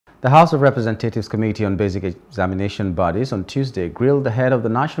The House of Representatives Committee on Basic Examination Bodies on Tuesday grilled the head of the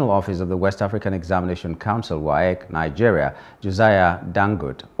National Office of the West African Examination Council, Waec, Nigeria, Josiah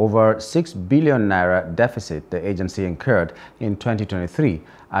Dangut, over 6 billion naira deficit the agency incurred in 2023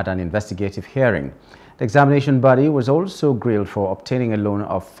 at an investigative hearing. The examination body was also grilled for obtaining a loan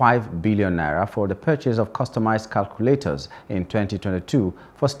of 5 billion naira for the purchase of customized calculators in 2022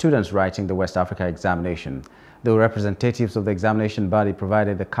 for students writing the West Africa examination. Though representatives of the examination body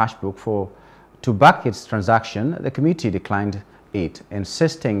provided a cash book to back its transaction, the committee declined it,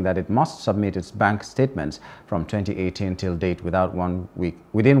 insisting that it must submit its bank statements from 2018 till date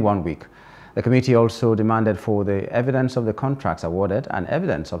within 1 week. The committee also demanded for the evidence of the contracts awarded and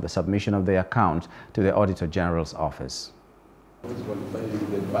evidence of the submission of the accounts to the Auditor General's office.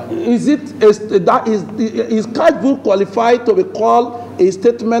 Is cash book qualified to be called a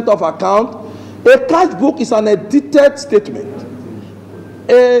statement of account? A cash book is an edited statement.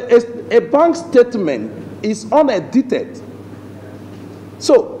 A bank statement is unedited.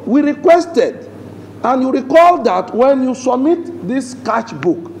 So we requested, and you recall that when you submit this cash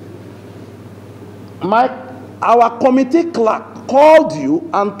book, our committee clerk called you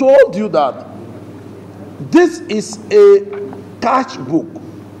and told you that this is a cash book,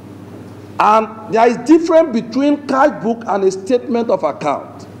 and there is difference between cash book and a statement of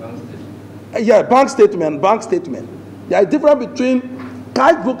account. Yeah, bank statement. There is difference between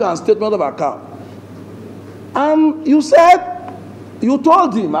cash book and statement of account. And you said, you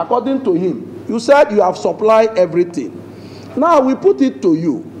told him, according to him, you said you have supplied everything. Now we put it to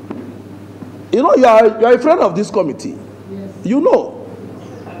you. You know, you are a friend of this committee. Yes. You know,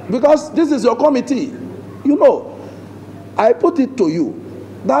 because this is your committee. You know, I put it to you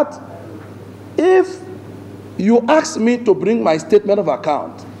that if you ask me to bring my statement of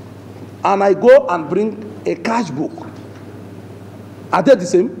account and I go and bring a cash book, are they the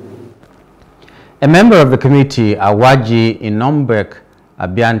same? A member of the committee, Awaji Inombek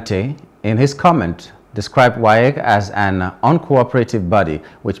Abiante, in his comment, described Waec as an uncooperative body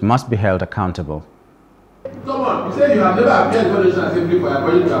which must be held accountable. Come on, you say you have never appeared in the National Assembly for your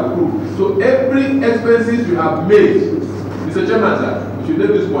budget to approve. So every expenses you have made, Mr. Chairman, sir, you should make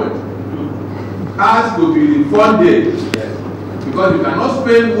this point, has to be refunded. Yes. Because you cannot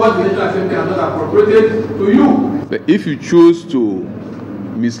spend what the National Assembly has not appropriated to you. But if you choose to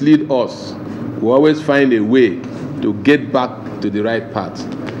mislead us, we always find a way to get back to the right path.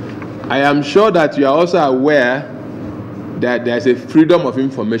 I am sure that you are also aware that there is a Freedom of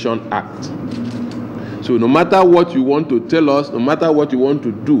Information Act. So no matter what you want to tell us, no matter what you want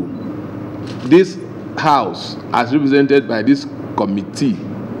to do, this House, as represented by this committee,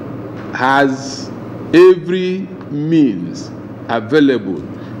 has every means available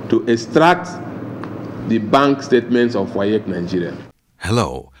to extract the bank statements of Waec, Nigeria.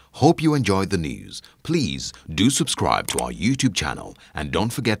 Hello, hope you enjoyed the news. Please do subscribe to our YouTube channel and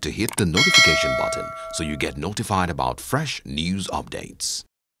don't forget to hit the notification button so you get notified about fresh news updates.